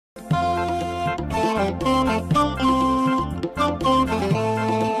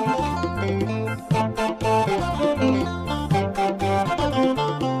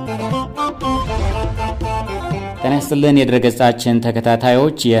ይስጥልን የድረገጻችን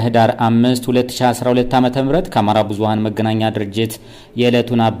ተከታታዮች የህዳር 5 2012 ዓ.ም ከአማራ ብዙሃን መገናኛ ድርጅት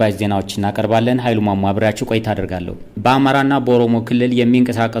የዕለቱን አባይ ዜናዎችን እናቀርባለን። ኃይሉ ማሙ አብራችሁ ቆይታ አደርጋለሁ። በአማራና በኦሮሞ ክልል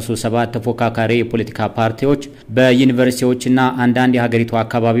የሚንቀሳቀሱ 7 ተፎካካሪ የፖለቲካ ፓርቲዎች በዩኒቨርሲቲዎችና አንዳንድ የሀገሪቱ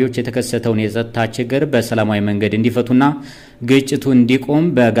አካባቢዎች የተከሰተውን የጸጥታ ችግር በሰላማዊ መንገድ እንዲፈቱና ግጭቱ እንዲቆም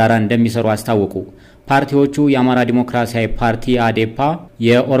በጋራ እንደሚሰሩ አስታወቁ። ፓርቲዎቹ የአማራ ዲሞክራሲያዊ ፓርቲ አዴፓ፣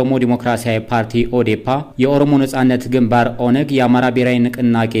 የኦሮሞ ዲሞክራሲያዊ ፓርቲ ኦዴፓ፣ የኦሮሞ ነጻነት ግንባር ኦነግ፣ የአማራ ብሔራዊ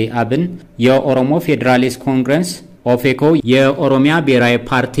ንቅናቄ አብን፣ የኦሮሞ ፌዴራሊስት ኮንግረስ ኦፌኮ፣ የኦሮሚያ ብሔራዊ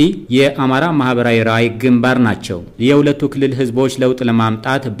ፓርቲ፣ የአማራ ማህበራዊ ራዕይ ግንባር ናቸው። የሁለቱ ክልል ህዝቦች ለውጥ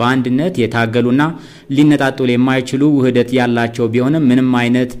ለማምጣት በአንድነት የታገሉና ሊነጣጠሉ የማይችሉ ውህደት ያላቸው ቢሆንም ምንም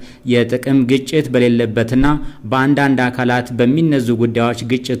አይነት የጥቅም ግጭት በሌለበትና በአንዳንድ አካላት በሚነዙ ጉዳዮች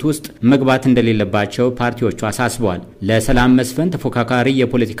ግጭት ውስጥ መግባት እንደሌለባቸው ፓርቲዎቹ አሳስበዋል። ለሰላም መስፈን ተፎካካሪ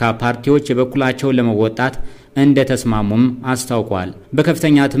የፖለቲካ ፓርቲዎች የበኩላቸውን ለመወጣት እንደተስማሙም አስታውቋል።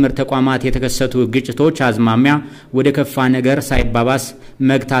 በከፍተኛ ትምህርት ተቋማት የተከሰቱ ግጭቶች አዝማሚያ ወደ ከፋ ነገር ሳይባባስ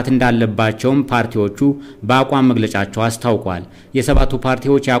መግታት እንዳለባቸውም ፓርቲዎቹ በአቋም መግለጫቸው አስታውቋል። የሰባቱ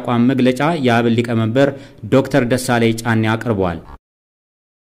ፓርቲዎች የአቋም መግለጫ የአብን ሊቀመንበር ዶክተር ደሳለኝ ጫኔ አቅርበዋል።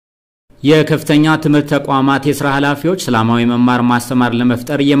 የከፍተኛ ትምህርት ተቋማት የሥራ ኃላፊዎች ሰላማዊ መማር ማስተማር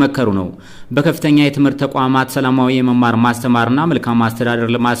ለመፍጠር እየመከሩ ነው። በከፍተኛ የትምህርት ተቋማት ሰላማዊ መማር ማስተማርና መልካም አስተዳደር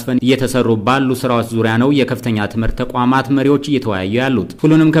ለማስፈን እየተሰሩ ባሉ ስራዎች ዙሪያ ነው የከፍተኛ ትምህርት ተቋማት መሪዎች እየተወያዩ ያሉት።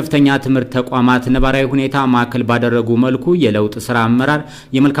 ሁሉንም ከፍተኛ ትምህርት ተቋማት ነባራዊ ሁኔታ ማዕከል ባደረጉ መልኩ የለውጥ ስራ አመራር፣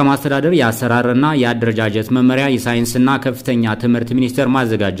 የመልካም አስተዳደር፣ የአሰራርና የአደረጃጀት መመሪያ የሳይንስና ከፍተኛ ትምህርት ሚኒስቴር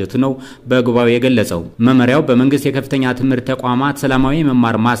ማዘጋጀቱ ነው በጉባኤው የገለጸው። መመሪያው በመንግስት የከፍተኛ ትምህርት ተቋማት ሰላማዊ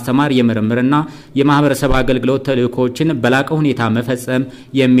መማር ማስተማር ምርምርና የማህበረሰብ አገልግሎት ተልእኮችን በላቀ ሁኔታ መፈጸም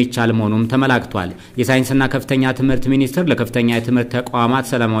የሚቻል መሆኑም ተመላክቷል። የሳይንስና ከፍተኛ ትምህርት ሚኒስቴር ለከፍተኛ የትምህርት ተቋማት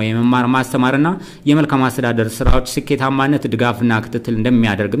ሰላማዊ መማር ማስተማርና የመልካም አስተዳደር ስራዎች ስኬታማነት ድጋፍና ክትትል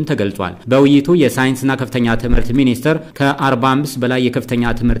እንደሚያደርግም ተገልጿል። በውይይቱ የሳይንስና ከፍተኛ ትምህርት ሚኒስቴር ከ45 በላይ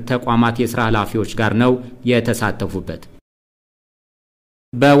የከፍተኛ ትምህርት ተቋማት የሥራ ኃላፊዎች ጋር ነው የተሳተፉበት።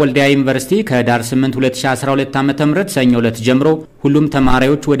 በወልዲያ ዩኒቨርሲቲ ከህዳር 8 2012 ዓ.ም ሰኞ ዕለት ጀምሮ ሁሉም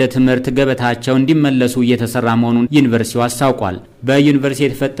ተማሪዎች ወደ ትምህርት ገበታቸው እንዲመለሱ እየተሰራ መሆኑን ዩኒቨርሲቲው አስታውቋል። በዩኒቨርሲቲ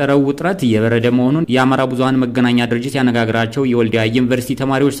የተፈጠረው ውጥረት እየበረደ መሆኑን የአማራ ብዙሃን መገናኛ ድርጅት ያነጋገራቸው የወልዲያ ዩኒቨርሲቲ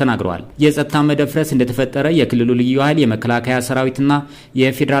ተማሪዎች ተናግረዋል። የጸጥታ መደፍረስ እንደተፈጠረ የክልሉ ልዩ ኃይል፣ የመከላከያ ሰራዊትና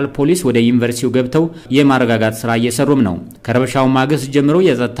የፌዴራል ፖሊስ ወደ ዩኒቨርሲቲው ገብተው የማረጋጋት ስራ እየሰሩም ነው። ከረብሻው ማግስት ጀምሮ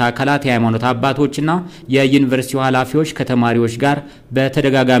የጸጥታ አካላት፣ የሃይማኖት አባቶችና የዩኒቨርሲቲው ኃላፊዎች ከተማሪዎች ጋር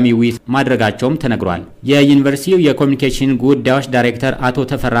በተደጋጋሚ ውይይት ማድረጋቸውም ተነግሯል። የዩኒቨርሲቲው የኮሚኒኬሽን ጉዳዮች ዳይሬክተር አቶ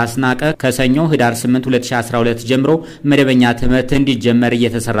ተፈራ አስናቀ ከሰኞ ህዳር 8 2012 ጀምሮ መደበኛ ትምህርት እንዲጀመር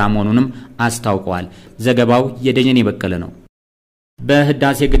እየተሰራ መሆኑንም አስታውቀዋል። ዘገባው የደጀኔ በቀለ ነው።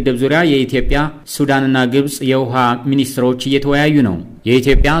 በህዳሴ ግድብ ዙሪያ የኢትዮጵያ ሱዳንና ግብጽ የውሃ ሚኒስትሮች እየተወያዩ ነው።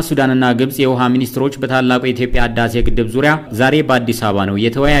 የኢትዮጵያ ሱዳንና ግብጽ የውሃ ሚኒስትሮች በታላቁ የኢትዮጵያ ህዳሴ ግድብ ዙሪያ ዛሬ በአዲስ አበባ ነው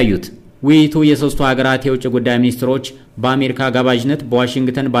የተወያዩት። ውይይቱ የሶስቱ ሀገራት የውጭ ጉዳይ ሚኒስትሮች በአሜሪካ ጋባዥነት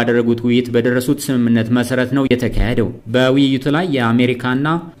በዋሽንግተን ባደረጉት ውይይት በደረሱት ስምምነት መሰረት ነው የተካሄደው። በውይይቱ ላይ የአሜሪካና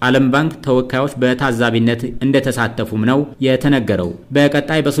ዓለም ባንክ ተወካዮች በታዛቢነት እንደተሳተፉም ነው የተነገረው።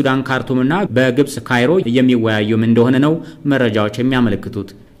 በቀጣይ በሱዳን ካርቱምና በግብጽ ካይሮ የሚወያዩም እንደሆነ ነው መረጃዎች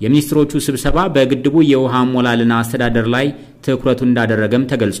የሚያመለክቱት። የሚኒስትሮቹ ስብሰባ በግድቡ የውሃ ሞላልና አስተዳደር ላይ ትኩረቱን እንዳደረገም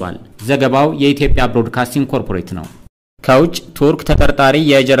ተገልጿል። ዘገባው የኢትዮጵያ ብሮድካስቲንግ ኮርፖሬት ነው። ከውጭ ቱርክ ተጠርጣሪ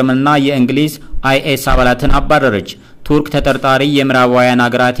የጀርመንና የእንግሊዝ አይኤስ አባላትን አባረረች። ቱርክ ተጠርጣሪ የምዕራባውያን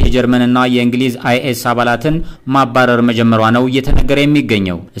ሀገራት የጀርመንና የእንግሊዝ አይኤስ አባላትን ማባረር መጀመሯ ነው እየተነገረ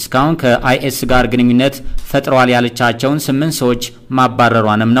የሚገኘው። እስካሁን ከአይኤስ ጋር ግንኙነት ፈጥረዋል ያለቻቸውን 8 ሰዎች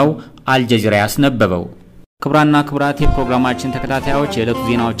ማባረሯንም ነው አልጀዚራ ያስነበበው። ክቡራንና ክቡራት የፕሮግራማችን ተከታታዮች የዕለቱ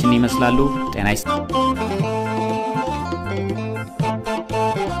ዜናዎችን ይመስላሉ። ጤና ይስጥልኝ።